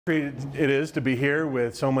It is to be here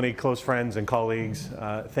with so many close friends and colleagues.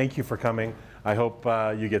 Thank you for coming. I hope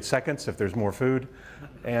you get seconds if there's more food.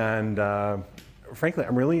 And frankly,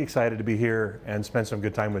 I'm really excited to be here and spend some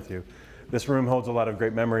good time with you. This room holds a lot of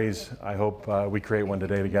great memories. I hope we create one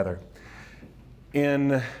today together.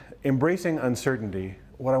 In embracing uncertainty,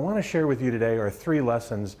 what I want to share with you today are 3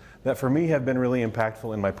 lessons that for me have been really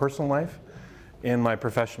impactful in my personal life, in my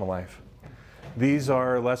professional life. These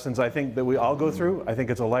are lessons I think that we all go through. I think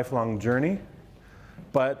it's a lifelong journey.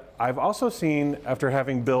 But I've also seen, after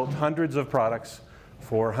having built hundreds of products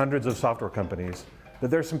for hundreds of software companies, that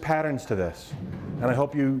there's some patterns to this. And I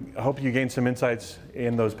hope you gain some insights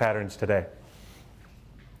in those patterns today.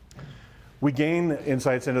 We gain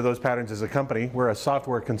insights into those patterns as a company. We're a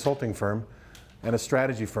software consulting firm and a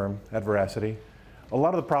strategy firm at Veracity. A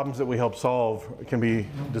lot of the problems that we help solve can be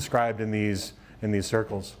described in these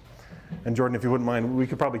circles. And Jordan, if you wouldn't mind, we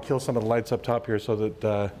could probably kill some of the lights up top here so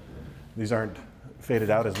that these aren't faded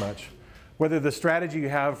out as much. Whether the strategy you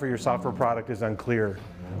have for your software product is unclear,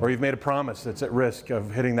 or you've made a promise that's at risk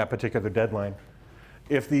of hitting that particular deadline.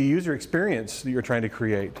 If the user experience that you're trying to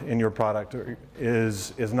create in your product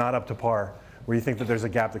is not up to par, where you think that there's a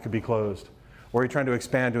gap that could be closed, or you're trying to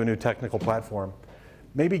expand to a new technical platform,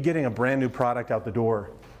 maybe getting a brand new product out the door,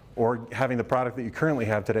 or having the product that you currently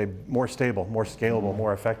have today more stable, more scalable,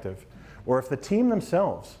 more effective. Or if the team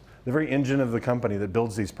themselves, the very engine of the company that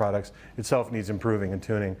builds these products itself needs improving and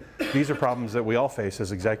tuning. These are problems that we all face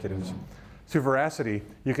as executives. Through Veracity,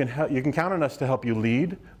 you can count on us to help you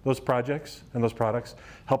lead those projects and those products,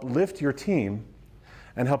 help lift your team,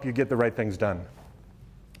 and help you get the right things done.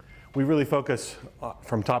 We really focus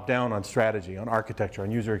from top down on strategy, on architecture,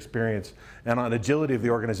 on user experience, and on agility of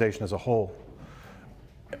the organization as a whole.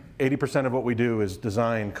 80% of what we do is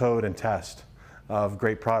design, code, and test of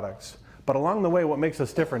great products. But along the way, what makes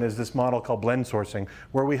us different is this model called blend sourcing,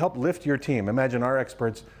 where we help lift your team. Imagine our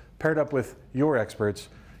experts paired up with your experts,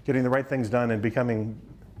 getting the right things done and becoming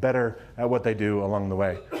better at what they do along the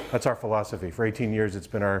way. That's our philosophy. For 18 years, it's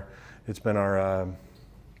been our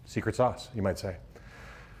secret sauce, you might say.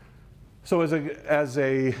 So as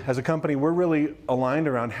a company, we're really aligned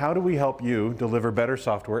around how do we help you deliver better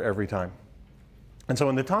software every time. And so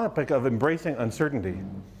on the topic of embracing uncertainty,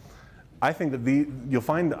 I think that you'll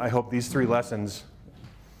find, I hope, these 3 lessons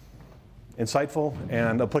insightful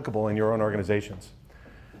and applicable in your own organizations.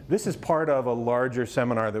 This is part of a larger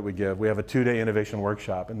seminar that we give. We have a 2-day innovation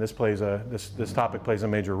workshop, and this topic plays a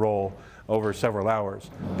major role over several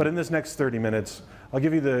hours. But in this next 30 minutes, I'll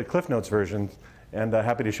give you the Cliff Notes version, and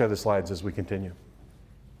happy to share the slides as we continue.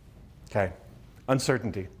 Okay,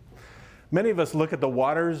 uncertainty. Many of us look at the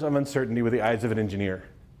waters of uncertainty with the eyes of an engineer.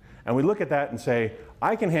 And we look at that and say,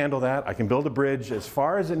 I can handle that, I can build a bridge as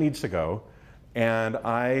far as it needs to go, and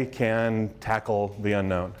I can tackle the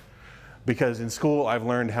unknown. Because in school, I've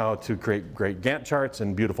learned how to create great Gantt charts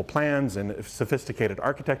and beautiful plans and sophisticated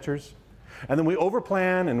architectures. And then we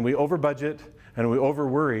overplan and we overbudget and we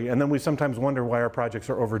overworry, and then we sometimes wonder why our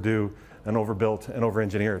projects are overdue and overbuilt and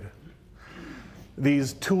overengineered.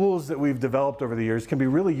 These tools that we've developed over the years can be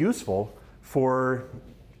really useful for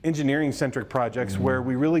engineering-centric projects where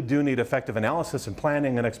we really do need effective analysis and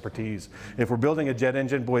planning and expertise. If we're building a jet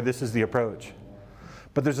engine, boy, this is the approach.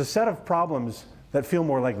 But there's a set of problems that feel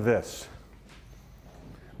more like this,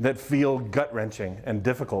 that feel gut-wrenching and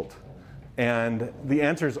difficult, and the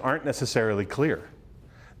answers aren't necessarily clear.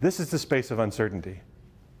 This is the space of uncertainty.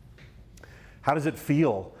 How does it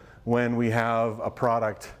feel when we have a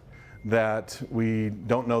product that we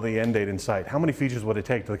don't know the end date in sight? How many features would it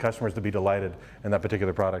take for the customers to be delighted in that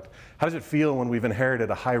particular product? How does it feel when we've inherited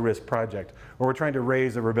a high-risk project, or we're trying to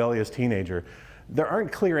raise a rebellious teenager? There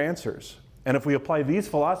aren't clear answers. And if we apply these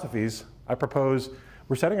philosophies, I propose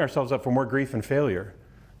we're setting ourselves up for more grief and failure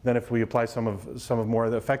than if we apply some of more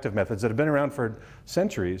of the effective methods that have been around for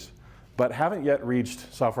centuries, but haven't yet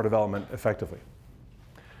reached software development effectively.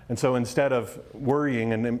 And so instead of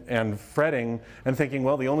worrying and fretting and thinking,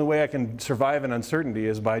 well, the only way I can survive in uncertainty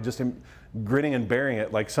is by just grinning and bearing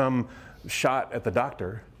it like some shot at the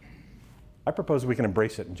doctor, I propose we can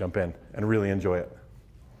embrace it and jump in and really enjoy it.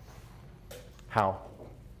 How?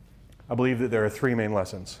 I believe that there are 3 main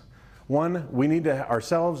lessons. 1, we need to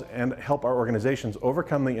ourselves and help our organizations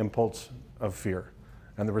overcome the impulse of fear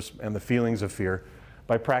and the feelings of fear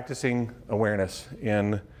by practicing awareness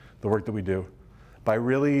in the work that we do, by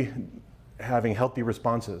really having healthy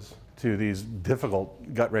responses to these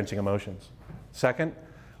difficult, gut-wrenching emotions. 2nd,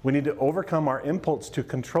 we need to overcome our impulse to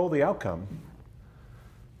control the outcome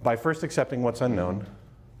by first accepting what's unknown.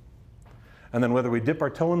 And then whether we dip our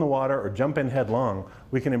toe in the water or jump in headlong,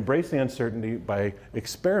 we can embrace the uncertainty by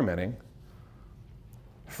experimenting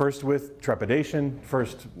First with trepidation,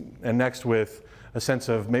 and next with a sense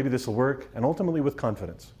of maybe this will work, and ultimately with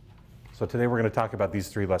confidence. So today we're going to talk about these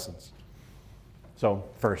 3 lessons. So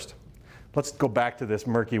first, let's go back to this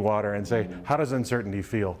murky water and say, how does uncertainty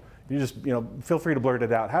feel? You just, feel free to blurt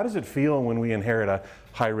it out. How does it feel when we inherit a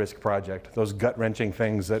high-risk project? Those gut-wrenching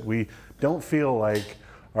things that we don't feel like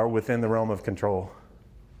are within the realm of control.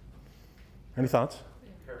 Any thoughts?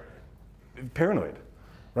 Paranoid. Paranoid,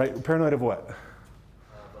 right? Paranoid of what? The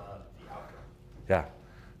outcome. Yeah.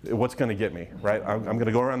 What's going to get me, right? I'm going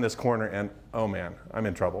to go around this corner and, oh man, I'm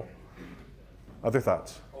in trouble. Other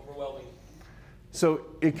thoughts? Overwhelming. So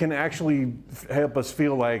it can actually help us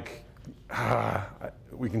feel like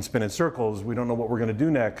we can spin in circles. We don't know what we're going to do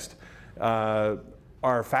next.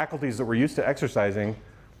 Our faculties that we're used to exercising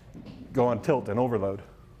go on tilt and overload.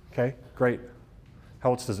 Okay, great.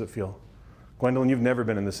 How else does it feel? Gwendolyn, you've never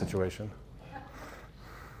been in this situation. Yeah,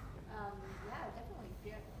 definitely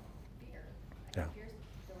fear. Yeah. Fear's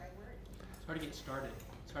the right word. It's hard to get started.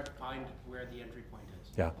 It's hard to find where the entry point is.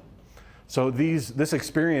 Yeah. So this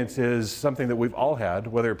experience is something that we've all had,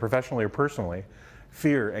 whether professionally or personally.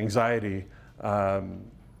 Fear, anxiety,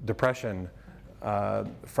 depression,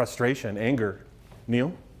 frustration, anger.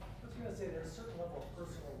 Neil? I was going to say there's a certain level of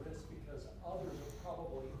personal risk because others are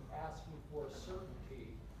probably asking for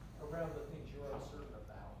certainty around the things you're uncertain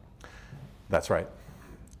about. That's right.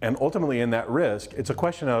 And ultimately in that risk, it's a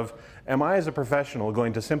question of, am I as a professional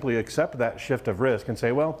going to simply accept that shift of risk and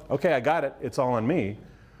say, well, okay, I got it, it's all on me?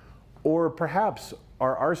 Or perhaps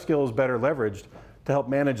are our skills better leveraged to help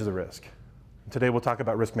manage the risk? Today we'll talk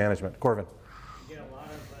about risk management. Corvin. You get a lot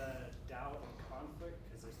of doubt and conflict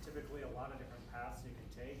because there's typically a lot of different paths you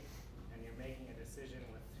can take, and you're making a decision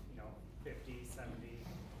with 50, 70,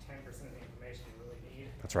 10% of the information you really need.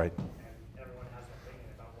 That's right. And everyone has an opinion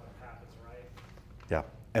about what path is right. Yeah.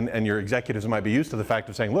 And your executives might be used to the fact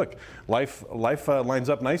of saying, look, life lines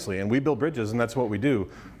up nicely, and we build bridges, and that's what we do.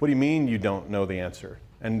 What do you mean you don't know the answer?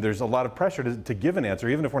 And there's a lot of pressure to give an answer,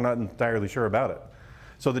 even if we're not entirely sure about it.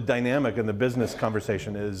 So the dynamic in the business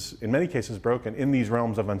conversation is, in many cases, broken in these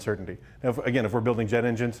realms of uncertainty. Now, if we're building jet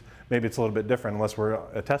engines, maybe it's a little bit different unless we're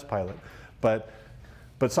a test pilot. But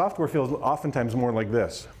software feels oftentimes more like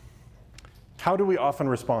this. How do we often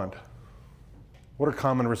respond? What are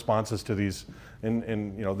common responses to these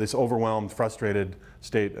in this overwhelmed, frustrated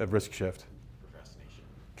state of risk shift? Procrastination.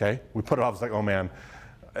 Okay, we put it off. It's like, oh man,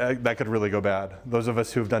 that could really go bad. Those of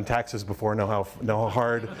us who've done taxes before know how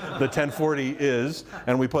hard the 1040 is,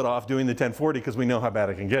 and we put off doing the 1040 because we know how bad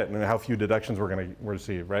it can get and how few deductions we're going to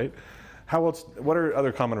receive, right? How else? What are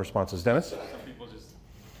other common responses, Dennis? Some people just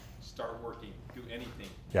start working, do anything,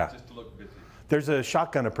 Yeah. just to look busy. There's a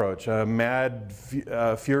shotgun approach, a mad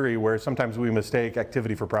fury, where sometimes we mistake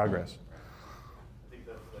activity for progress. I think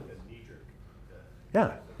that's like a knee-jerk.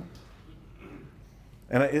 Yeah.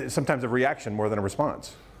 And it's sometimes a reaction more than a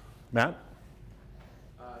response. Matt?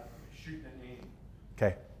 Shoot and aim.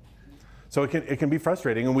 Okay. So it can be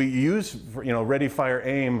frustrating, and we use ready, fire,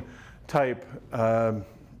 aim type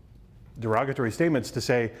derogatory statements to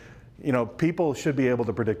say, people should be able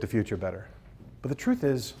to predict the future better. But the truth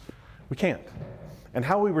is, we can't. And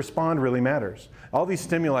how we respond really matters. All these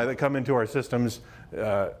stimuli that come into our systems,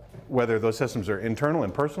 whether those systems are internal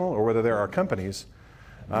and personal, or whether they're our companies,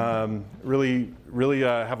 really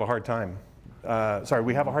have a hard time.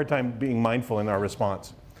 We have a hard time being mindful in our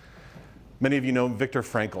response. Many of you know Viktor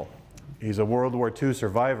Frankl. He's a World War II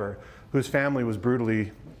survivor whose family was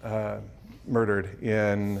brutally murdered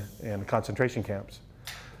in concentration camps.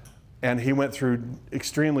 And he went through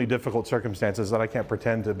extremely difficult circumstances that I can't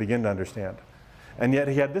pretend to begin to understand. And yet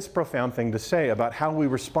he had this profound thing to say about how we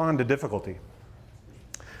respond to difficulty.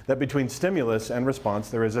 That between stimulus and response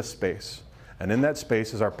there is a space. And in that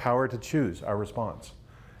space is our power to choose our response.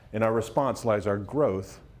 In our response lies our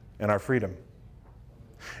growth and our freedom.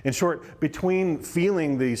 In short, between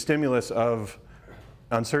feeling the stimulus of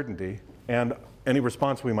uncertainty and any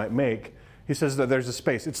response we might make, he says that there's a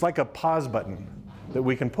space. It's like a pause button that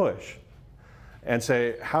we can push and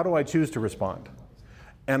say, how do I choose to respond?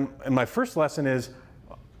 And my first lesson is,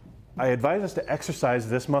 I advise us to exercise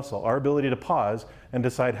this muscle, our ability to pause and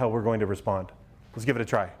decide how we're going to respond. Let's give it a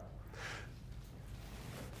try.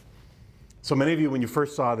 So many of you, when you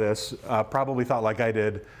first saw this, probably thought like I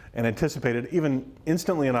did and anticipated, even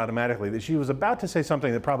instantly and automatically, that she was about to say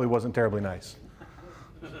something that probably wasn't terribly nice,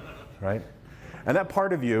 right? And that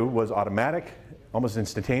part of you was automatic, almost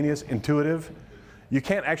instantaneous, intuitive. You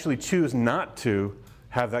can't actually choose not to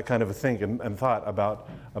have that kind of a think and thought about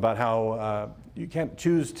how you can't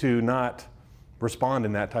choose to not respond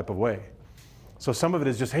in that type of way. So some of it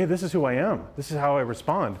is just, hey, this is who I am. This is how I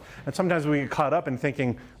respond. And sometimes we get caught up in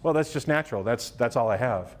thinking, well, that's just natural. That's all I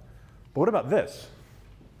have. But what about this?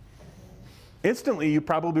 Instantly, you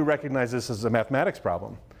probably recognize this as a mathematics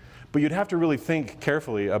problem. But you'd have to really think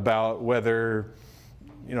carefully about whether,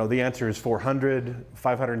 the answer is 400,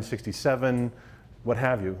 567, what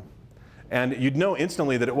have you. And you'd know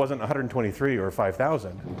instantly that it wasn't 123 or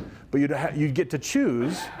 5,000. But you'd get to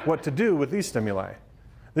choose what to do with these stimuli.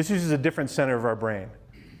 This uses a different center of our brain.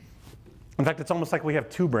 In fact, it's almost like we have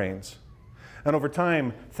two brains. And over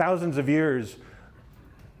time, thousands of years,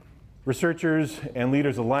 researchers and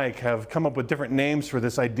leaders alike have come up with different names for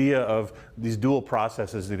this idea of these dual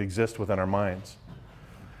processes that exist within our minds.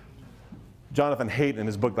 Jonathan Haidt, in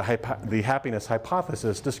his book, The Happiness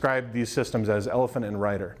Hypothesis, described these systems as elephant and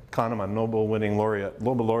rider. Kahneman, Nobel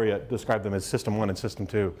laureate, described them as System 1 and System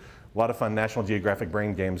 2. A lot of fun National Geographic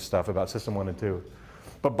brain games stuff about System 1 and 2.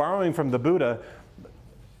 But borrowing from the Buddha,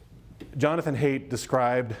 Jonathan Haidt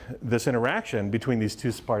described this interaction between these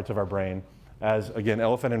two parts of our brain as, again,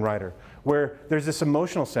 elephant and rider, where there's this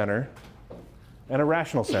emotional center and a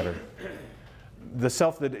rational center. The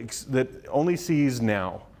self that only sees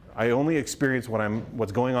now. I only experience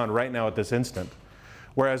what's going on right now at this instant.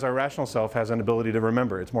 Whereas our rational self has an ability to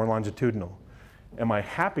remember. It's more longitudinal. Am I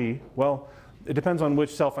happy? Well, it depends on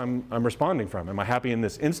which self I'm responding from. Am I happy in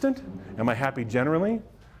this instant? Am I happy generally?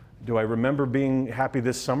 Do I remember being happy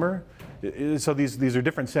this summer? So these are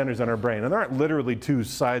different centers in our brain. And there aren't literally two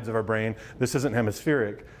sides of our brain. This isn't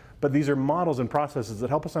hemispheric. But these are models and processes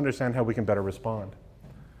that help us understand how we can better respond.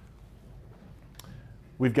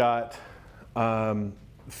 We've got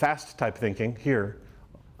fast type thinking here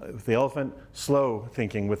with the elephant, slow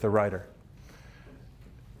thinking with the rider.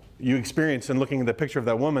 You experience in looking at the picture of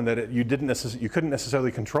that woman that you couldn't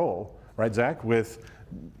necessarily control, right, Zach, with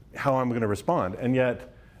how I'm going to respond. And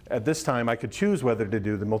yet, at this time, I could choose whether to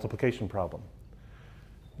do the multiplication problem.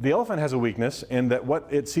 The elephant has a weakness in that what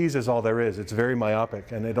it sees is all there is. It's very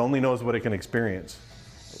myopic, and it only knows what it can experience.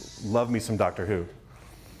 Love me some Doctor Who.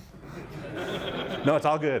 No, it's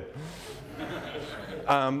all good.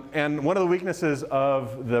 And one of the weaknesses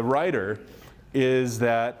of the rider is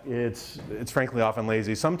that it's frankly often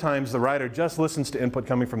lazy. Sometimes the rider just listens to input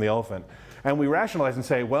coming from the elephant. And we rationalize and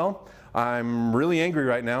say, well, I'm really angry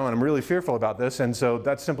right now and I'm really fearful about this, and so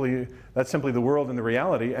that's simply the world and the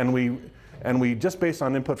reality, and we just based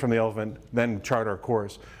on input from the elephant then chart our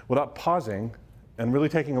course without pausing and really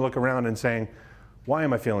taking a look around and saying, why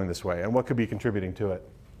am I feeling this way and what could be contributing to it?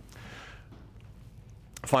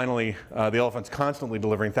 Finally, the elephant's constantly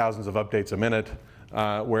delivering thousands of updates a minute,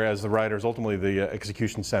 whereas the rider is ultimately the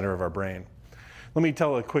execution center of our brain. Let me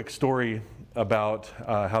tell a quick story about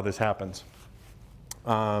how this happens.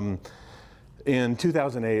 In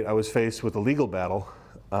 2008, I was faced with a legal battle,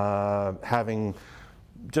 having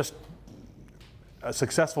just a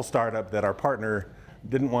successful startup that our partner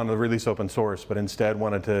didn't want to release open source, but instead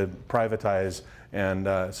wanted to privatize and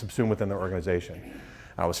subsume within their organization.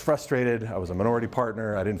 I was frustrated. I was a minority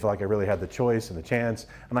partner. I didn't feel like I really had the choice and the chance.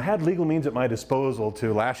 And I had legal means at my disposal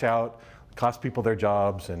to lash out, cost people their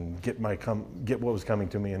jobs, and get what was coming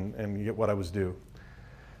to me and get what I was due.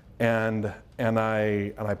 And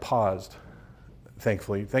I paused,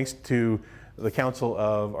 thankfully, thanks to the counsel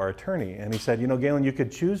of our attorney. And he said, Galen, you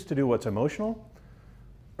could choose to do what's emotional,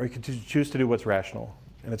 or you could choose to do what's rational.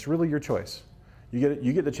 And it's really your choice.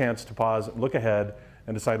 You get the chance to pause, look ahead,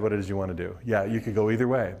 and decide what it is you want to do. Yeah, you could go either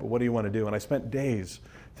way, but what do you want to do? And I spent days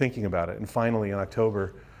thinking about it. And finally, in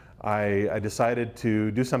October, I decided to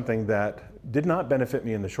do something that did not benefit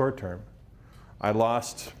me in the short term. I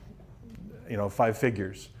lost 5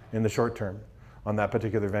 figures in the short term on that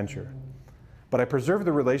particular venture. But I preserved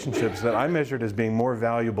the relationships that I measured as being more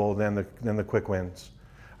valuable than the quick wins.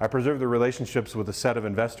 I preserved the relationships with a set of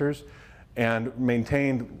investors and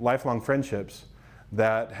maintained lifelong friendships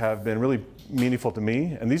that have been really meaningful to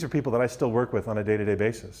me. And these are people that I still work with on a day-to-day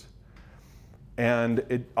basis. And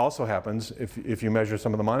it also happens, if you measure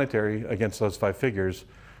some of the monetary against those 5 figures,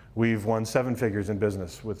 we've won 7 figures in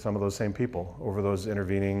business with some of those same people over those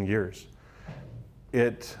intervening years.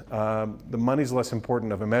 The money's less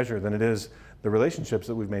important of a measure than it is the relationships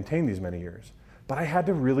that we've maintained these many years. But I had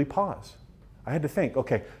to really pause. I had to think,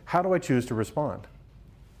 okay, how do I choose to respond?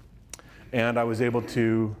 And I was able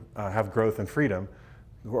to have growth and freedom,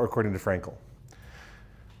 according to Frankl.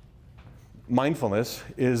 Mindfulness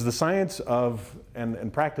is the science of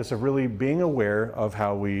and practice of really being aware of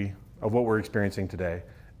what we're experiencing today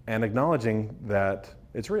and acknowledging that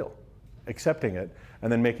it's real, accepting it,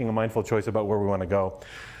 and then making a mindful choice about where we want to go.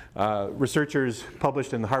 Researchers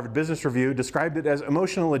published in the Harvard Business Review described it as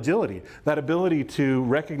emotional agility, that ability to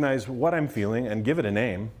recognize what I'm feeling and give it a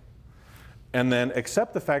name, and then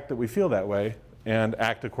accept the fact that we feel that way and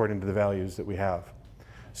act according to the values that we have.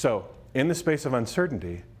 So in the space of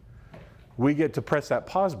uncertainty, we get to press that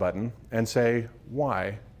pause button and say,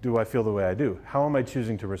 why do I feel the way I do? How am I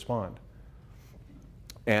choosing to respond?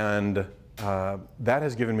 And that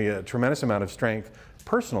has given me a tremendous amount of strength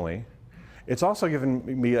personally. It's also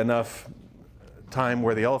given me enough time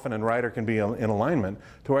where the elephant and rider can be in alignment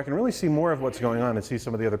to where I can really see more of what's going on and see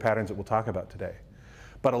some of the other patterns that we'll talk about today.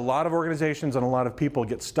 But a lot of organizations and a lot of people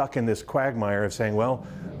get stuck in this quagmire of saying, well,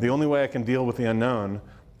 the only way I can deal with the unknown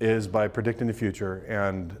is by predicting the future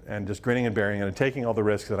and just grinning and bearing it and taking all the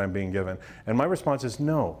risks that I'm being given. And my response is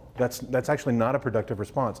no, that's actually not a productive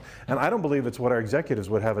response. And I don't believe it's what our executives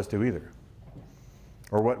would have us do either,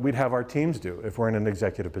 or what we'd have our teams do if we're in an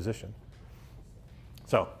executive position.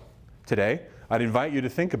 So today, I'd invite you to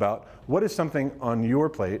think about what is something on your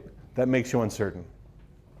plate that makes you uncertain,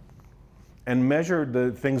 and measure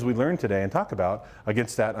the things we learned today and talk about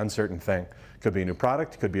against that uncertain thing. Could be a new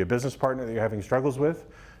product, could be a business partner that you're having struggles with,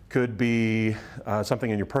 could be something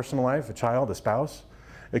in your personal life, a child, a spouse.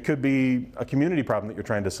 It could be a community problem that you're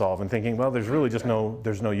trying to solve and thinking, well, there's really just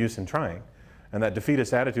there's no use in trying. And that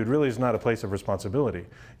defeatist attitude really is not a place of responsibility.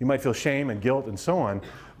 You might feel shame and guilt and so on,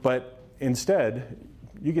 but instead,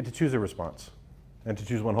 you get to choose a response and to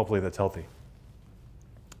choose one hopefully that's healthy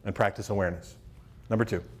and practice awareness. Number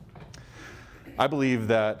 2. I believe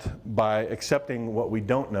that by accepting what we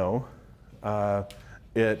don't know,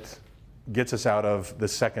 it gets us out of the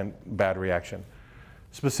second bad reaction.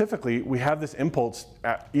 Specifically, we have this impulse,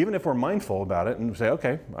 even if we're mindful about it and say,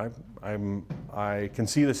 okay, I can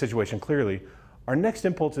see the situation clearly, our next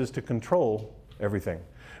impulse is to control everything.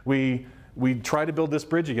 We try to build this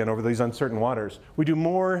bridge again over these uncertain waters. We do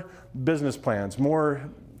more business plans, more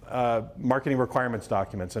marketing requirements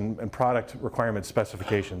documents and product requirement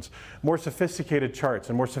specifications, more sophisticated charts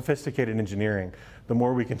and more sophisticated engineering, the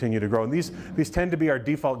more we continue to grow. And these tend to be our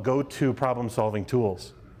default go-to problem-solving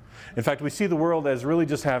tools. In fact, we see the world as really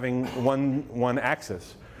just having one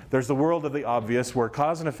axis. There's the world of the obvious, where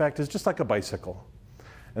cause and effect is just like a bicycle.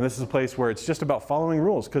 And this is a place where it's just about following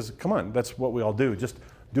rules, because come on, that's what we all do. Just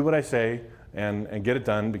do what I say and get it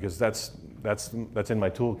done, because that's in my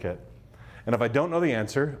toolkit. And if I don't know the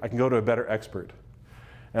answer, I can go to a better expert.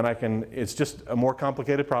 And it's just a more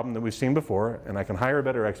complicated problem than we've seen before, and I can hire a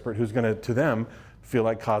better expert who's going to them, feel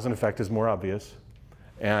like cause and effect is more obvious.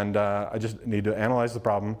 And I just need to analyze the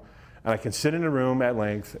problem, and I can sit in a room at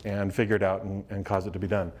length and figure it out and cause it to be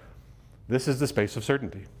done. This is the space of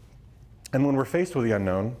certainty. And when we're faced with the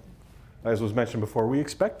unknown, as was mentioned before, we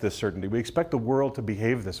expect this certainty. We expect the world to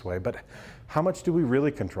behave this way, but how much do we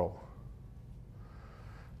really control?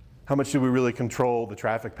 How much do we really control the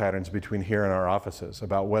traffic patterns between here and our offices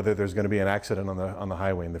about whether there's going to be an accident on the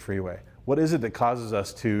highway and the freeway? What is it that causes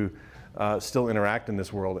us to still interact in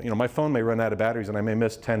this world? You know, my phone may run out of batteries and I may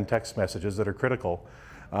miss 10 text messages that are critical.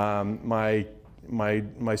 My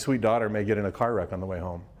sweet daughter may get in a car wreck on the way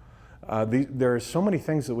home. There are so many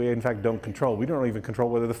things that we in fact don't control. We don't even control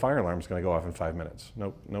whether the fire alarm is going to go off in 5 minutes.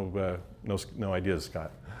 No ideas,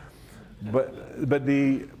 Scott. But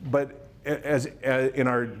in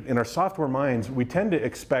our software minds, we tend to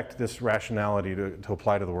expect this rationality to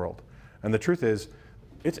apply to the world. And the truth is,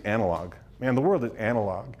 it's analog. Man, the world is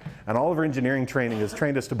analog. And all of our engineering training has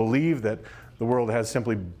trained us to believe that the world has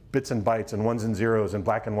simply bits and bytes and ones and zeros and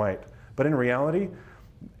black and white. But in reality,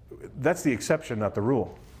 that's the exception, not the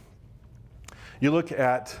rule. You look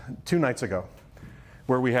at 2 nights ago,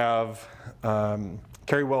 where we have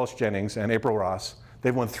Carrie Welsh Jennings and April Ross.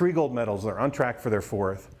 They've won 3 gold medals. They're on track for their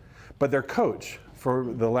 4th. But their coach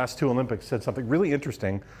for the last 2 Olympics said something really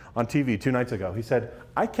interesting on TV 2 nights ago. He said,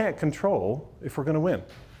 I can't control if we're going to win.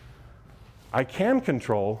 I can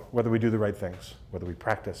control whether we do the right things, whether we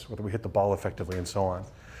practice, whether we hit the ball effectively, and so on.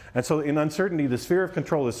 And so in uncertainty, the sphere of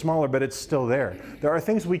control is smaller, but it's still there. There are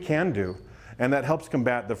things we can do, and that helps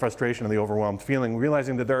combat the frustration and the overwhelmed feeling,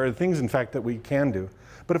 realizing that there are things, in fact, that we can do.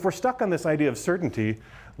 But if we're stuck on this idea of certainty,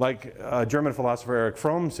 like German philosopher Erich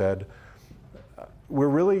Fromm said, we're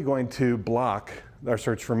really going to block our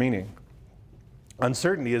search for meaning.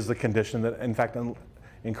 Uncertainty is the condition that, in fact,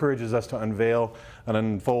 encourages us to unveil and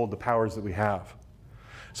unfold the powers that we have.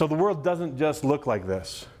 So the world doesn't just look like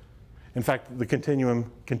this. In fact, the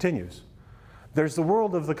continuum continues. There's the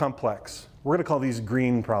world of the complex. We're going to call these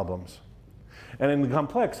green problems. And in the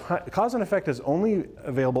complex, cause and effect is only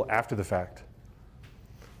available after the fact.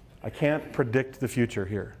 I can't predict the future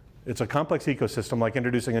here. It's a complex ecosystem, like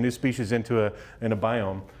introducing a new species into a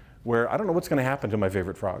biome. where I don't know what's going to happen to my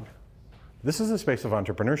favorite frog. This is the space of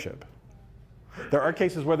entrepreneurship. There are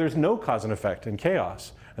cases where there's no cause and effect and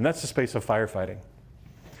chaos, and that's the space of firefighting.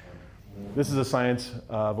 This is a science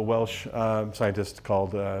of a Welsh scientist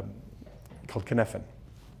called Cynefin.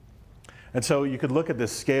 And so you could look at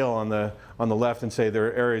this scale on the left and say there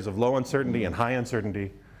are areas of low uncertainty and high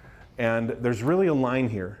uncertainty, and there's really a line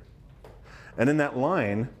here. And in that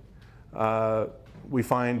line, we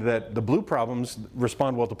find that the blue problems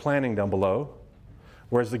respond well to planning down below,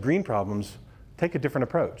 whereas the green problems take a different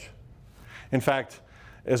approach. In fact,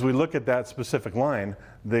 as we look at that specific line,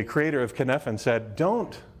 the creator of Cynefin said,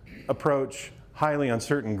 don't approach highly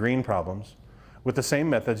uncertain green problems with the same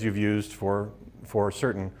methods you've used for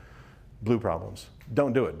certain blue problems.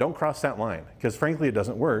 Don't do it. Don't cross that line, because frankly it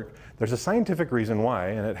doesn't work. There's a scientific reason why,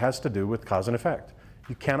 and it has to do with cause and effect.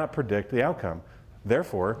 You cannot predict the outcome.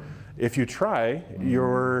 Therefore, if you try,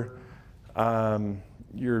 you're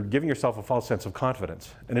giving yourself a false sense of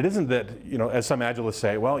confidence. And it isn't that, as some agilists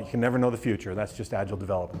say, well, you can never know the future. That's just agile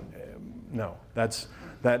development. No,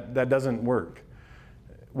 that doesn't work.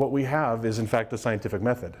 What we have is, in fact, the scientific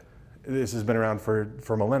method. This has been around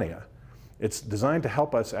for millennia. It's designed to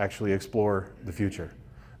help us actually explore the future,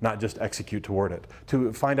 not just execute toward it,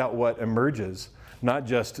 to find out what emerges, not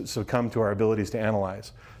just succumb to our abilities to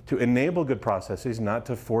analyze, to enable good processes, not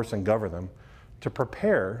to force and govern them, to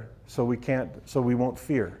prepare so we won't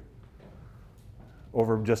fear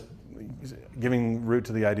over just giving root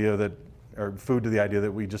to the idea that, or food to the idea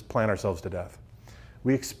that we just plan ourselves to death.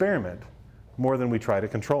 We experiment more than we try to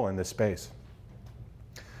control in this space.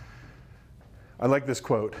 I like this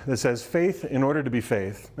quote that says, faith in order to be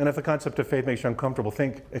faith, and if the concept of faith makes you uncomfortable,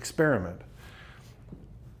 think experiment.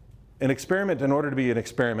 An experiment, in order to be an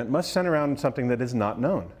experiment, must center around something that is not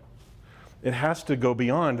known. It has to go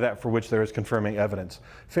beyond that for which there is confirming evidence.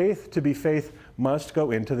 Faith, to be faith, must go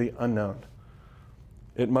into the unknown.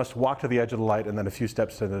 It must walk to the edge of the light and then a few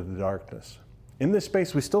steps to the darkness. In this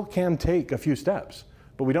space, we still can take a few steps,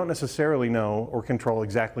 but we don't necessarily know or control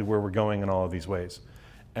exactly where we're going in all of these ways,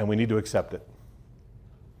 and we need to accept it.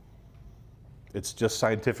 It's just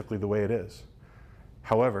scientifically the way it is.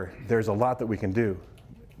 However, there's a lot that we can do.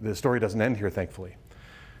 The story doesn't end here, thankfully.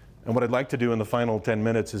 And what I'd like to do in the final 10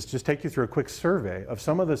 minutes is just take you through a quick survey of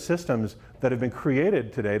some of the systems that have been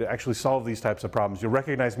created today to actually solve these types of problems. You'll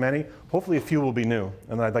recognize many. Hopefully a few will be new.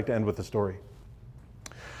 And then I'd like to end with a story.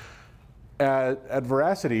 At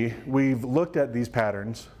Veracity, we've looked at these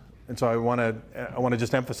patterns. And so I want to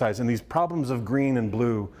just emphasize, in these problems of green and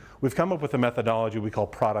blue, we've come up with a methodology we call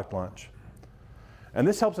product launch. And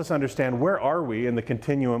this helps us understand where are we in the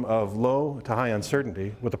continuum of low to high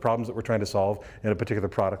uncertainty with the problems that we're trying to solve in a particular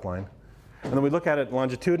product line. And then we look at it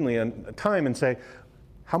longitudinally in time and say,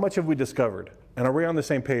 how much have we discovered? And are we on the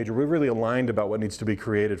same page? Are we really aligned about what needs to be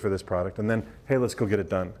created for this product? And then, hey, let's go get it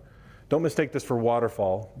done. Don't mistake this for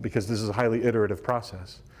waterfall, because this is a highly iterative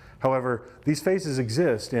process. However, these phases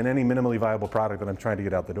exist in any minimally viable product that I'm trying to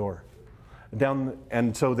get out the door.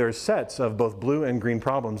 And so there's sets of both blue and green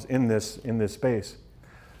problems in this space.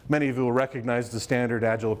 Many of you will recognize the standard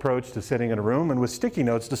agile approach to sitting in a room and with sticky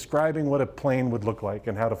notes describing what a plane would look like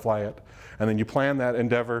and how to fly it. And then you plan that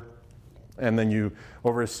endeavor, and then you,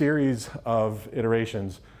 over a series of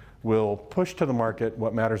iterations, will push to the market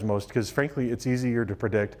what matters most, because frankly, it's easier to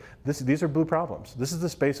predict. These are blue problems. This is the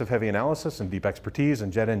space of heavy analysis and deep expertise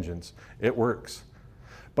and jet engines. It works.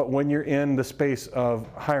 But when you're in the space of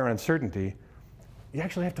higher uncertainty, you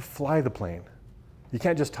actually have to fly the plane. You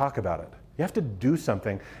can't just talk about it. You have to do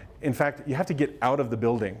something. In fact, you have to get out of the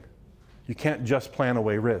building. You can't just plan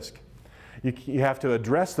away risk. You have to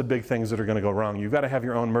address the big things that are going to go wrong. You've got to have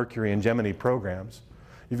your own Mercury and Gemini programs.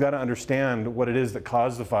 You've got to understand what it is that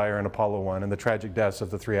caused the fire in Apollo 1 and the tragic deaths of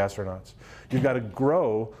the 3 astronauts. You've got to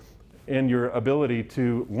grow in your ability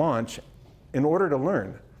to launch in order to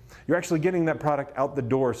learn. You're actually getting that product out the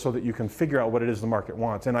door so that you can figure out what it is the market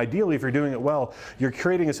wants. And ideally, if you're doing it well, you're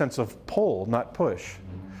creating a sense of pull, not push,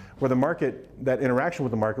 where the market, that interaction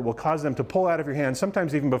with the market, will cause them to pull out of your hands,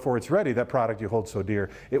 sometimes even before it's ready, that product you hold so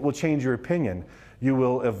dear. It will change your opinion. You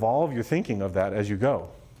will evolve your thinking of that as you go.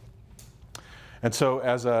 And so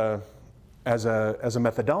as a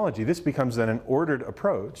methodology, this becomes then an ordered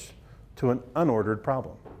approach to an unordered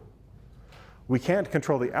problem. We can't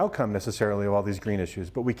control the outcome necessarily of all these green issues,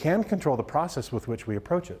 but we can control the process with which we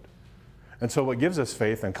approach it. And so what gives us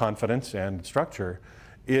faith and confidence and structure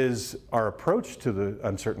is our approach to the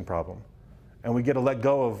uncertain problem. And we get to let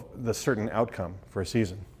go of the certain outcome for a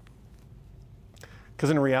season.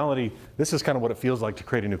 Because in reality, this is kind of what it feels like to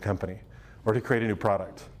create a new company or to create a new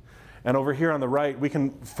product. And over here on the right, we can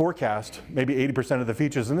forecast maybe 80% of the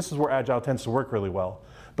features, and this is where Agile tends to work really well.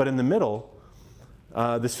 But in the middle,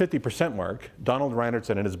 this 50% mark, Donald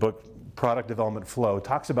Reinertsen in his book, Product Development Flow,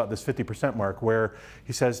 talks about this 50% mark where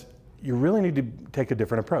he says, you really need to take a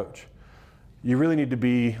different approach. You really need to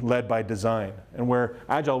be led by design, and where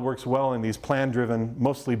Agile works well in these plan-driven,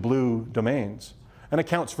 mostly blue domains, and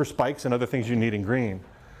accounts for spikes and other things you need in green.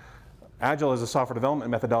 Agile as a software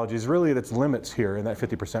development methodology is really at its limits here in that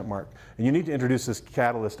 50% mark. And you need to introduce this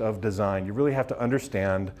catalyst of design. You really have to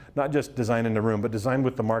understand, not just design in the room, but design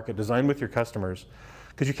with the market, design with your customers.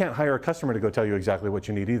 Because you can't hire a customer to go tell you exactly what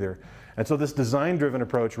you need either. And so this design-driven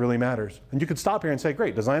approach really matters. And you could stop here and say,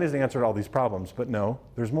 great, design is the answer to all these problems, but no,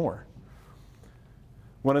 there's more.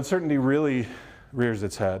 When uncertainty really rears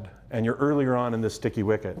its head, and you're earlier on in this sticky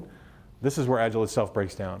wicket, this is where Agile itself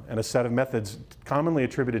breaks down, and a set of methods commonly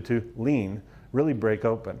attributed to Lean really break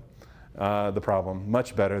open the problem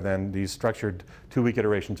much better than these structured 2-week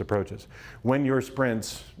iterations approaches. When your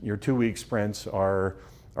sprints, your 2-week sprints are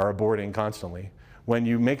aborting constantly, when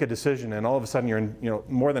you make a decision and all of a sudden you're in,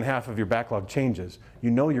 more than half of your backlog changes,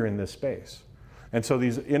 you know you're in this space. And so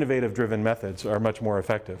these innovative-driven methods are much more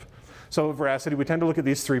effective. So at Veracity, we tend to look at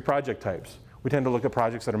these 3 project types. We tend to look at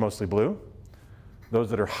projects that are mostly blue, those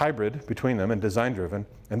that are hybrid between them and design-driven,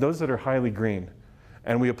 and those that are highly green.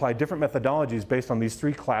 And we apply different methodologies based on these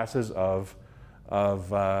 3 classes of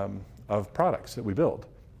products that we build.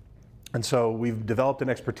 And so we've developed an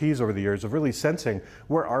expertise over the years of really sensing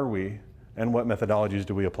where are we and what methodologies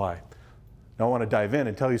do we apply. Now I want to dive in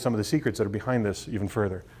and tell you some of the secrets that are behind this even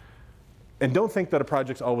further. And don't think that a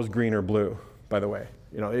project's always green or blue, by the way.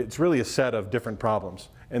 It's really a set of different problems.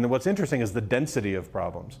 And then what's interesting is the density of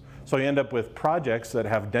problems. So you end up with projects that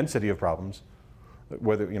have density of problems,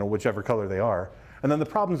 whether, whichever color they are. And then the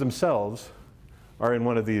problems themselves are in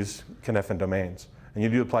one of these Cynefin domains. And you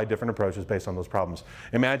do apply different approaches based on those problems.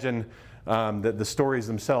 Imagine that the stories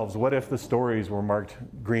themselves, what if the stories were marked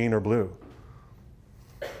green or blue?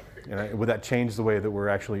 Would that change the way that we're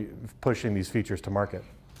actually pushing these features to market?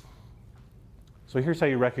 So here's how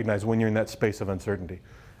you recognize when you're in that space of uncertainty.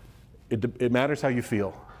 It matters how you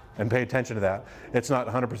feel, and pay attention to that. It's not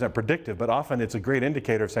 100% predictive, but often it's a great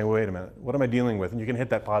indicator of saying, wait a minute, what am I dealing with? And you can hit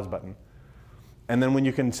that pause button. And then when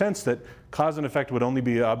you can sense that cause and effect would only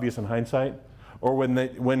be obvious in hindsight, or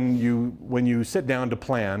when you sit down to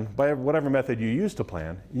plan, by whatever method you use to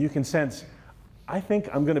plan, you can sense, I think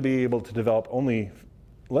I'm going to be able to develop only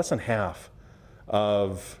less than half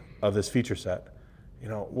of this feature set.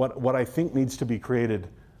 What I think needs to be created,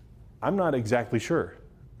 I'm not exactly sure.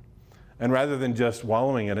 And rather than just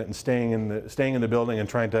wallowing in it and staying in the building and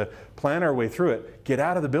trying to plan our way through it, get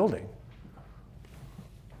out of the building.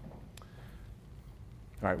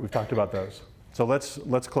 All right, we've talked about those. So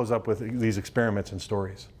let's close up with these experiments and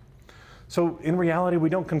stories. So in reality, we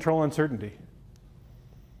don't control uncertainty.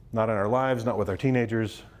 Not in our lives, not with our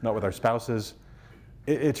teenagers, not with our spouses.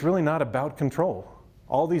 It's really not about control.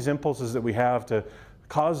 All these impulses that we have to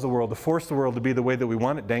cause the world, to force the world to be the way that we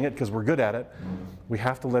want it, dang it, because we're good at it, we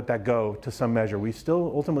have to let that go to some measure. We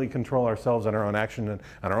still ultimately control ourselves and our own action and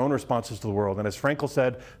our own responses to the world. And as Frankel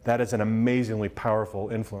said, that is an amazingly powerful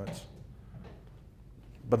influence.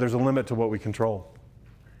 But there's a limit to what we control.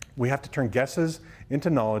 We have to turn guesses into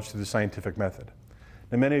knowledge through the scientific method.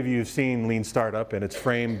 Now, many of you have seen Lean Startup and its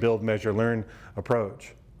frame, build, measure, learn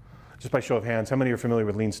approach. Just by show of hands, how many are familiar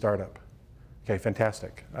with Lean Startup? Okay,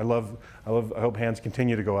 fantastic. I hope hands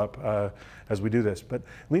continue to go up as we do this. But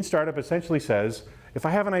Lean Startup essentially says, if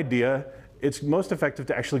I have an idea, it's most effective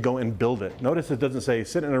to actually go and build it. Notice it doesn't say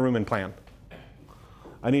sit in a room and plan.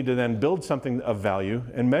 I need to then build something of value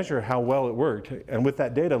and measure how well it worked. And with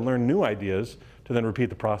that data, learn new ideas to then repeat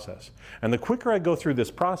the process. And the quicker I go through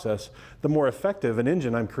this process, the more effective an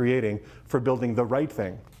engine I'm creating for building the right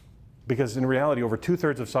thing. Because in reality, over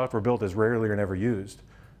 2/3 of software built is rarely or never used.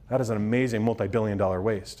 That is an amazing multi-billion-dollar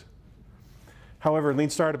waste. However, Lean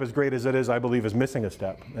Startup, as great as it is, I believe is missing a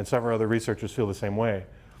step, and several other researchers feel the same way.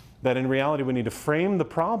 That in reality, we need to frame the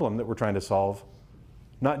problem that we're trying to solve,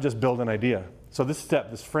 not just build an idea. So this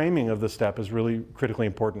step, this framing of the step is really critically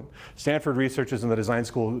important. Stanford researchers in the design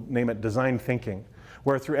school name it design thinking,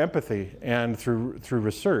 where through empathy and through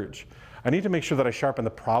research, I need to make sure that I sharpen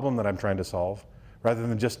the problem that I'm trying to solve, rather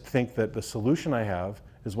than just think that the solution I have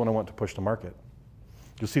is what I want to push to market.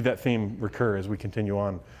 You'll see that theme recur as we continue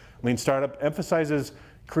on. Lean Startup emphasizes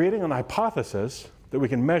creating an hypothesis that we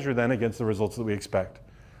can measure then against the results that we expect.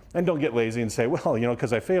 And don't get lazy and say, well,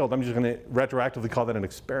 because I failed, I'm just going to retroactively call that an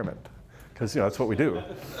experiment. Because that's what we do.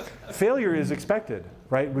 Failure is expected,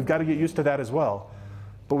 right? We've got to get used to that as well.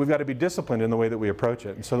 but we've got to be disciplined in the way that we approach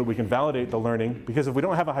it, and so that we can validate the learning, because if we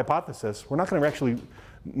don't have a hypothesis, we're not going to actually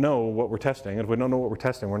know what we're testing, and if we don't know what we're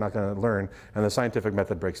testing, we're not going to learn, and the scientific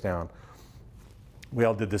method breaks down. We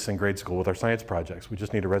all did this in grade school with our science projects. We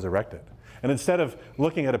just need to resurrect it. And instead of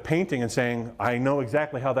looking at a painting and saying, I know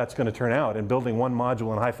exactly how that's going to turn out, and building one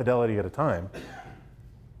module in high fidelity at a time,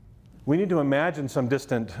 we need to imagine some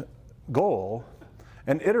distant goal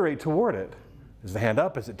and iterate toward it. Is the hand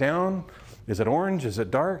up? Is it down? Is it orange? Is it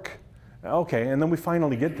dark? Okay, and then we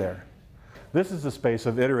finally get there. This is the space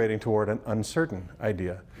of iterating toward an uncertain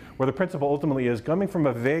idea, where the principle ultimately is coming from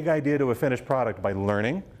a vague idea to a finished product by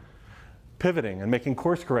learning, pivoting, and making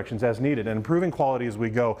course corrections as needed, and improving quality as we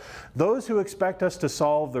go. Those who expect us to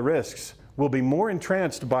solve the risks will be more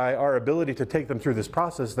entranced by our ability to take them through this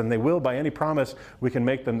process than they will by any promise we can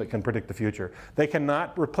make them that can predict the future. They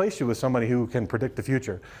cannot replace you with somebody who can predict the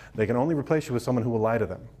future. They can only replace you with someone who will lie to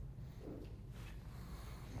them.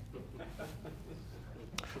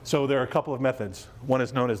 So there are a couple of methods. One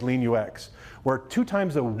is known as Lean UX, where 2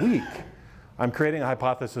 times a week I'm creating a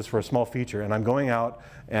hypothesis for a small feature, and I'm going out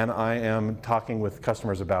and I am talking with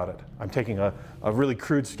customers about it. I'm taking a really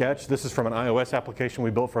crude sketch. This is from an iOS application we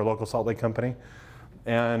built for a local Salt Lake company,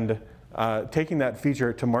 and taking that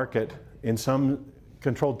feature to market in some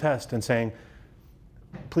controlled test and saying,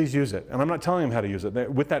 please use it. And I'm not telling them how to use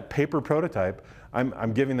it. With that paper prototype,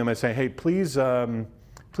 I'm giving them, I say, hey, please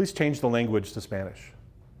change the language to Spanish.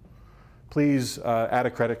 Please add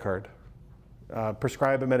a credit card.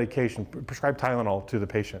 Prescribe a medication, prescribe Tylenol to the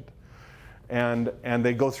patient. And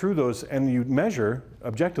they go through those, and you measure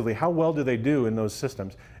objectively how well do they do in those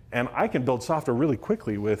systems. And I can build software really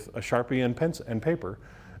quickly with a Sharpie and pen and paper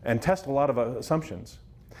and test a lot of assumptions.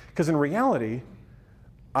 Because in reality,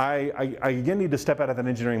 I again need to step out of that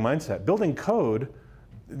engineering mindset. Building code,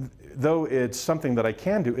 though it's something that I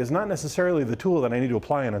can do, is not necessarily the tool that I need to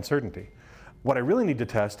apply in uncertainty. What I really need to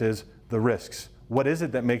test is the risks. What is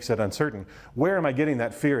it that makes it uncertain? Where am I getting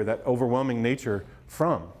that fear, that overwhelming nature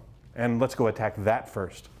from? And let's go attack that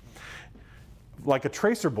first. Like a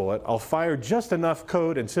tracer bullet, I'll fire just enough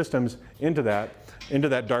code and systems into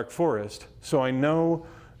that dark forest so I know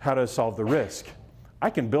how to solve the risk. I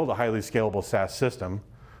can build a highly scalable SaaS system.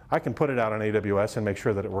 I can put it out on AWS and make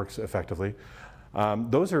sure that it works effectively.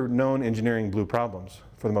 Those are known engineering blue problems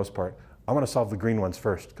for the most part. I want to solve the green ones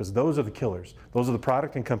first, because those are the killers. Those are the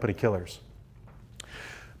product and company killers.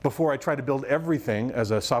 Before I try to build everything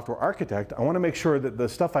as a software architect, I want to make sure that the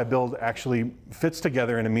stuff I build actually fits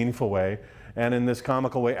together in a meaningful way, and in this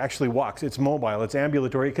comical way actually walks. It's mobile, it's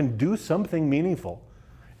ambulatory, it can do something meaningful.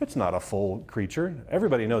 It's not a full creature,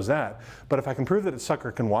 everybody knows that. But if I can prove that its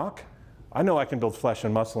sucker can walk, I know I can build flesh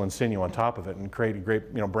and muscle and sinew on top of it and create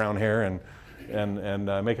great, brown hair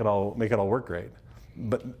and make it all work great.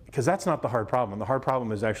 But because that's not the hard problem. The hard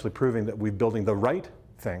problem is actually proving that we're building the right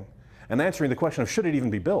thing and answering the question of should it even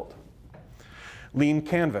be built. Lean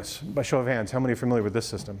Canvas, by show of hands, how many are familiar with this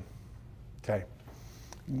system? Okay.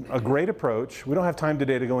 A great approach. We don't have time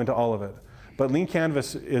today to go into all of it, but Lean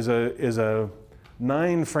Canvas is a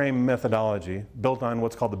 9-frame methodology built on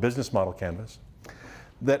what's called the business model canvas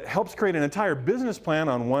that helps create an entire business plan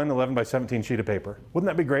on one 11 by 17 sheet of paper. Wouldn't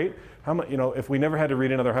that be great? How much, if we never had to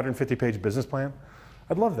read another 150-page business plan?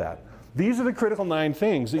 I'd love that. These are the critical 9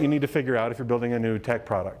 things that you need to figure out if you're building a new tech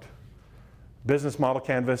product. Business Model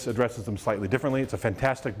Canvas addresses them slightly differently. It's a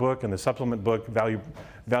fantastic book, and the supplement book,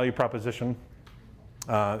 Value Proposition,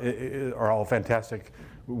 are all fantastic,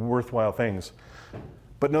 worthwhile things.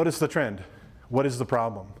 But notice the trend. What is the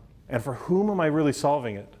problem? And for whom am I really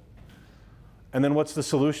solving it? And then what's the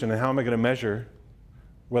solution, and how am I going to measure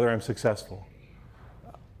whether I'm successful?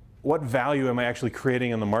 What value am I actually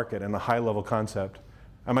creating in the market in a high-level concept?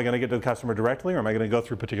 Am I going to get to the customer directly, or am I going to go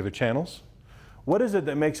through particular channels? What is it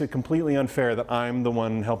that makes it completely unfair that I'm the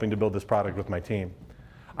one helping to build this product with my team?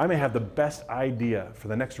 I may have the best idea for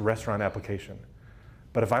the next restaurant application,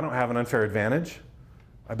 but if I don't have an unfair advantage,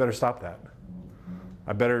 I better stop that.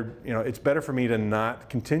 I better, it's better for me to not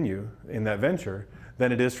continue in that venture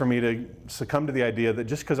than it is for me to succumb to the idea that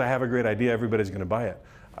just because I have a great idea, everybody's going to buy it.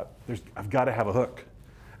 I've got to have a hook.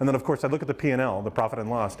 And then, of course, I look at the P&L, the profit and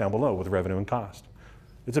loss down below with revenue and cost.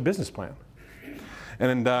 It's a business plan.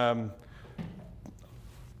 And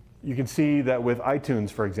you can see that with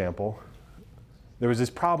iTunes, for example, there was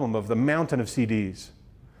this problem of the mountain of CDs.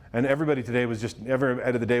 And everybody today was every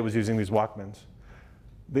end of the day was using these Walkmans.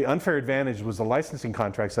 The unfair advantage was the licensing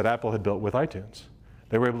contracts that Apple had built with iTunes.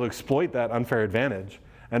 They were able to exploit that unfair advantage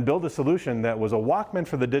and build a solution that was a Walkman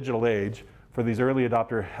for the digital age for these early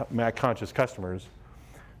adopter Mac-conscious customers.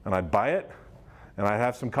 And I'd buy it, and I'd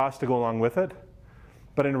have some cost to go along with it,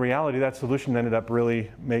 But in reality, that solution ended up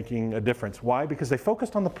really making a difference. Why? Because they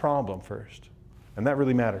focused on the problem first. And that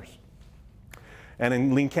really matters. And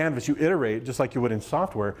in Lean Canvas, you iterate just like you would in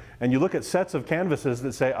software, and you look at sets of canvases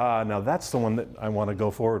that say, now that's the one that I want to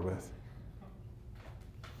go forward with.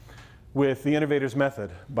 With The Innovator's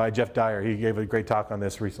Method by Jeff Dyer, he gave a great talk on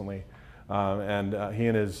this recently. He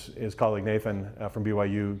and his colleague Nathan from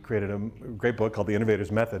BYU created a great book called The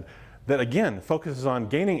Innovator's Method that, again, focuses on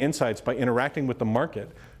gaining insights by interacting with the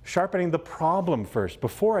market, sharpening the problem first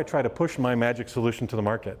before I try to push my magic solution to the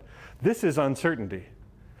market. This is uncertainty.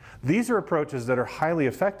 These are approaches that are highly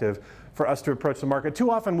effective for us to approach the market.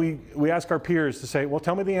 Too often we ask our peers to say, well,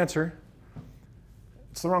 tell me the answer.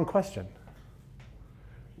 It's the wrong question.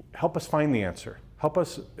 Help us find the answer. Help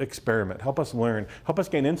us experiment. Help us learn. Help us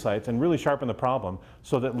gain insights and really sharpen the problem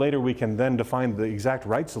so that later we can then define the exact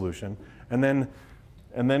right solution and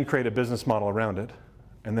then create a business model around it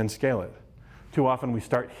and then scale it. Too often we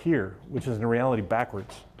start here, which is in reality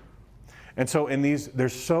backwards. And so in these,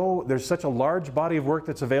 there's such a large body of work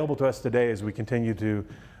that's available to us today as we continue to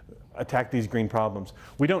attack these green problems.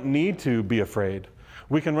 We don't need to be afraid.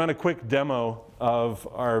 We can run a quick demo of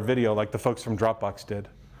our video like the folks from Dropbox did.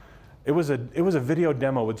 It was a video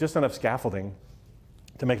demo with just enough scaffolding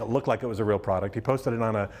to make it look like it was a real product. He posted it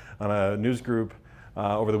on a news group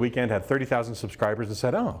over the weekend, had 30,000 subscribers, and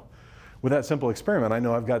said, oh, with that simple experiment, I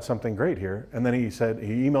know I've got something great here. And then he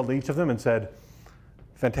emailed each of them and said,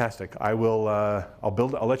 fantastic, I'll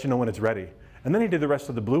let you know when it's ready. And then he did the rest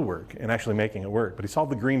of the blue work in actually making it work. But he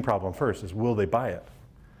solved the green problem first, is will they buy it?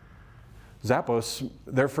 Zappos,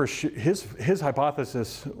 his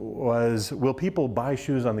hypothesis was, will people buy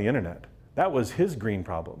shoes on the internet? That was his green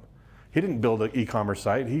problem. He didn't build an e-commerce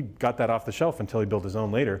site. He got that off the shelf until he built his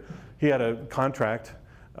own later. He had a contract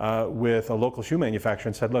with a local shoe manufacturer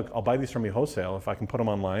and said, look, I'll buy these from you wholesale if I can put them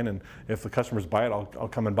online, and if the customers buy it, I'll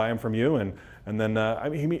come and buy them from you. And then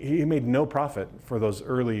he made no profit for those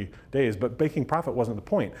early days, but making profit wasn't the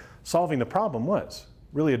point. Solving the problem was.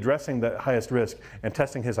 Really addressing the highest risk and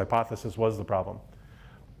testing his hypothesis was the problem.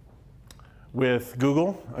 With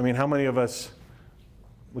Google, I mean, how many of us,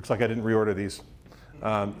 looks like I didn't reorder these.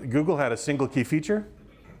 Google had a single key feature.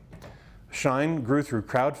 Shine grew through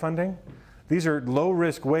crowdfunding. These are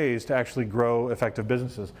low-risk ways to actually grow effective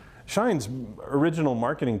businesses. Shine's original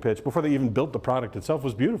marketing pitch, before they even built the product itself,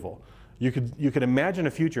 was beautiful. You could imagine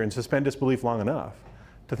a future and suspend disbelief long enough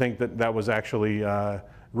to think that that was actually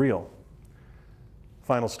real.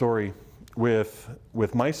 Final story with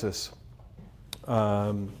Misys.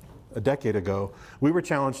 A decade ago, we were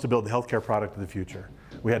challenged to build the healthcare product of the future.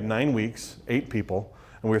 We had 9 weeks, 8 people,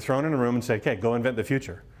 and we were thrown in a room and said, okay, go invent the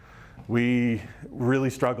future. We really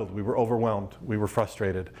struggled. We were overwhelmed. We were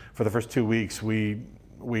frustrated. For the first 2 weeks,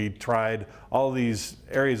 we tried all these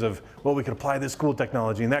areas of, well, we could apply this cool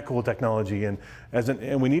technology and that cool technology, and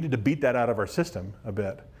we needed to beat that out of our system a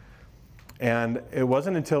bit. And it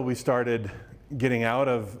wasn't until we started getting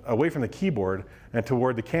away from the keyboard and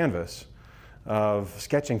toward the canvas of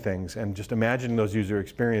sketching things and just imagining those user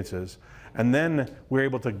experiences. And then we were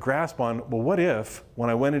able to grasp on, well, what if, when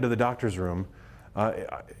I went into the doctor's room,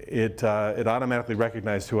 it automatically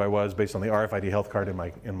recognized who I was based on the RFID health card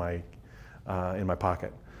in my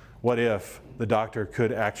pocket? What if the doctor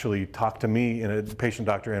could actually talk to me in a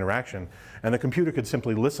patient-doctor interaction, and the computer could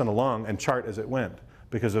simply listen along and chart as it went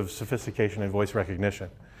because of sophistication and voice recognition?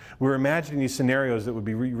 We were imagining these scenarios that would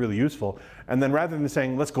be really useful, and then rather than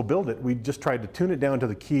saying, let's go build it, we just tried to tune it down to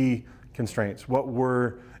the key constraints. What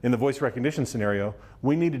were, in the voice recognition scenario,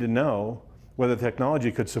 we needed to know whether the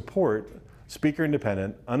technology could support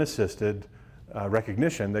speaker-independent, unassisted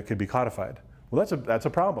recognition that could be codified. Well, that's a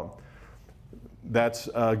problem. That's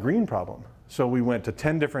a green problem. So we went to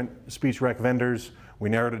 10 different speech rec vendors. We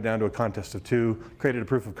narrowed it down to a contest of 2, created a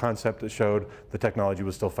proof of concept that showed the technology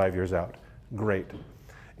was still 5 years out. Great.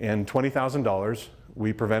 And $20,000,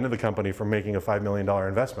 we prevented the company from making a $5 million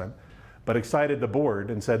investment, but excited the board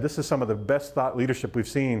and said, this is some of the best thought leadership we've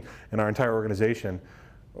seen in our entire organization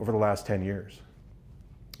over the last 10 years.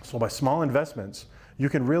 So by small investments, you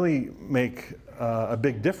can really make a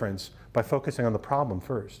big difference by focusing on the problem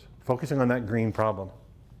first, focusing on that green problem.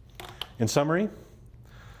 In summary,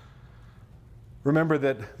 remember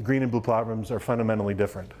that green and blue problems are fundamentally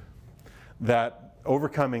different. That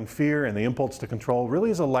overcoming fear and the impulse to control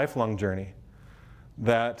really is a lifelong journey.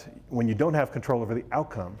 That when you don't have control over the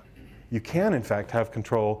outcome, you can in fact have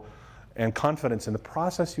control and confidence in the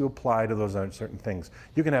process you apply to those uncertain things.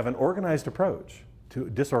 You can have an organized approach to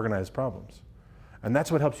disorganized problems. And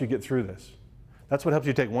that's what helps you get through this. That's what helps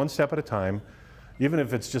you take one step at a time, even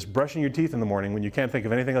if it's just brushing your teeth in the morning when you can't think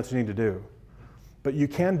of anything else you need to do. But you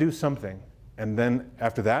can do something, And then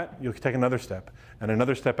after that, you'll take another step, and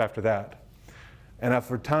another step after that. And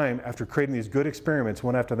after time, after creating these good experiments,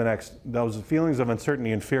 one after the next, those feelings of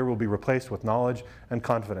uncertainty and fear will be replaced with knowledge and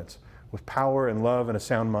confidence, with power and love and a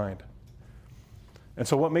sound mind. And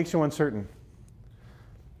so what makes you uncertain?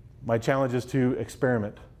 My challenge is to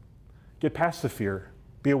experiment. Get past the fear.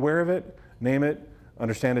 Be aware of it, name it,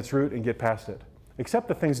 understand its root, and get past it. Accept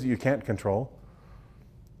the things that you can't control,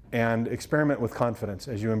 and experiment with confidence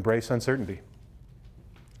as you embrace uncertainty.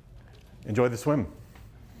 Enjoy the swim.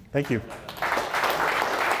 Thank you.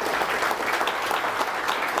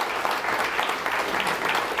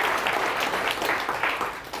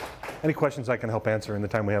 Any questions I can help answer in the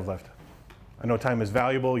time we have left? I know time is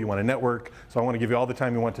valuable, you want to network, so I want to give you all the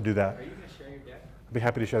time you want to do that. Are you going to share your deck? I'd be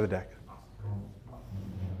happy to share the deck.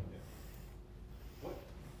 What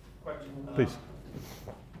question? Please.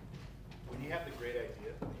 When you have the great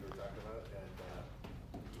idea that you were talking about,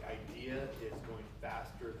 and the idea is going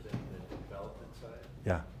faster than the development side,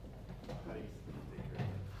 Yeah. how do you take care of that?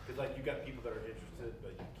 Because like you got people that are interested,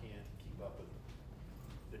 but you can't keep up with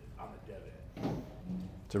on the dev end.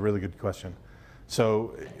 It's a really good question.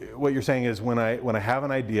 So what you're saying is when I have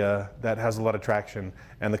an idea that has a lot of traction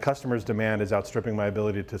and the customer's demand is outstripping my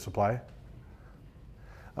ability to supply,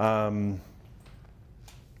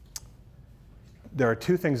 there are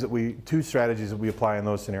two strategies that we apply in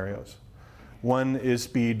those scenarios. One is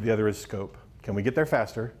speed, the other is scope. Can we get there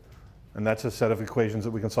faster? And that's a set of equations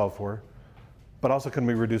that we can solve for. But also, can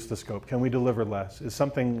we reduce the scope? Can we deliver less? Is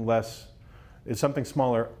something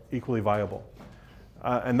smaller equally viable?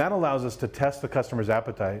 And that allows us to test the customer's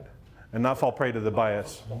appetite and not fall prey to the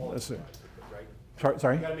bias. Right?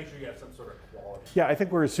 Sorry? You got to make sure you have some sort of quality. Yeah, I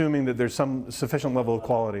think we're assuming that there's some sufficient level of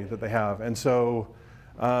quality that they have. And so,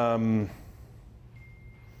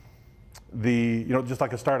 just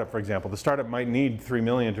like a startup, for example, the startup might need 3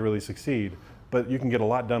 million to really succeed, but you can get a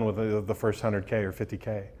lot done with the first 100K or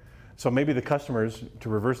 50K. So maybe the customers, to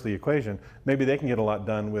reverse the equation, maybe they can get a lot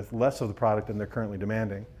done with less of the product than they're currently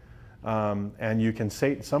demanding. And you can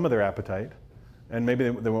sate some of their appetite, and maybe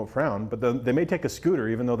they won't frown, but they may take a scooter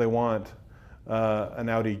even though they want an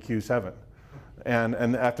Audi Q7.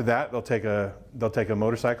 And after that, they'll take a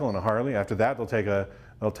motorcycle and a Harley. After that, they'll take a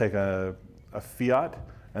Fiat,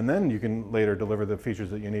 and then you can later deliver the features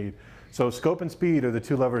that you need. So scope and speed are the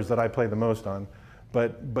two levers that I play the most on.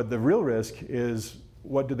 But the real risk is,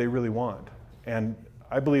 what do they really want? And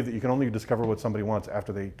I believe that you can only discover what somebody wants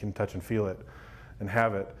after they can touch and feel it and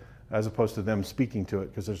have it, as opposed to them speaking to it,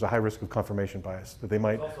 because there's a high risk of confirmation bias that they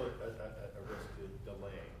might. There's also a risk to delay,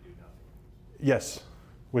 do nothing. Yes,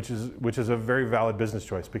 which is a very valid business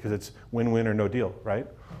choice, because it's win-win or no deal, right?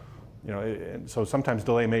 And so sometimes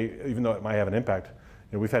delay may, even though it might have an impact,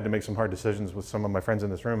 we've had to make some hard decisions with some of my friends in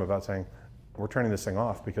this room about saying, we're turning this thing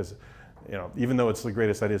off because, even though it's the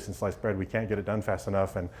greatest idea since sliced bread, we can't get it done fast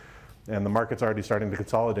enough, and the market's already starting to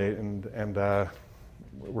consolidate, and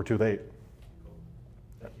we're too late.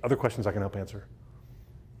 Other questions I can help answer?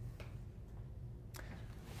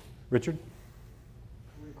 Richard?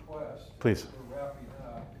 Request. Please. We're wrapping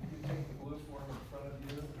up. If you take the blue form in front of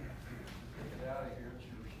you, take it out of here. It's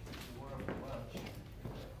your one for lunch.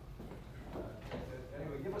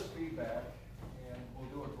 Anyway, give us feedback, and we'll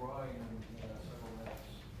do a drawing in several minutes.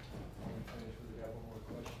 When we finish, we've got one more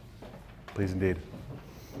question. Please, indeed.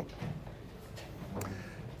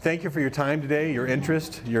 Thank you for your time today, your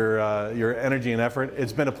interest, your energy and effort.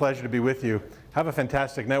 It's been a pleasure to be with you. Have a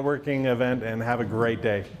fantastic networking event and have a great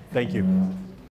day. Thank you.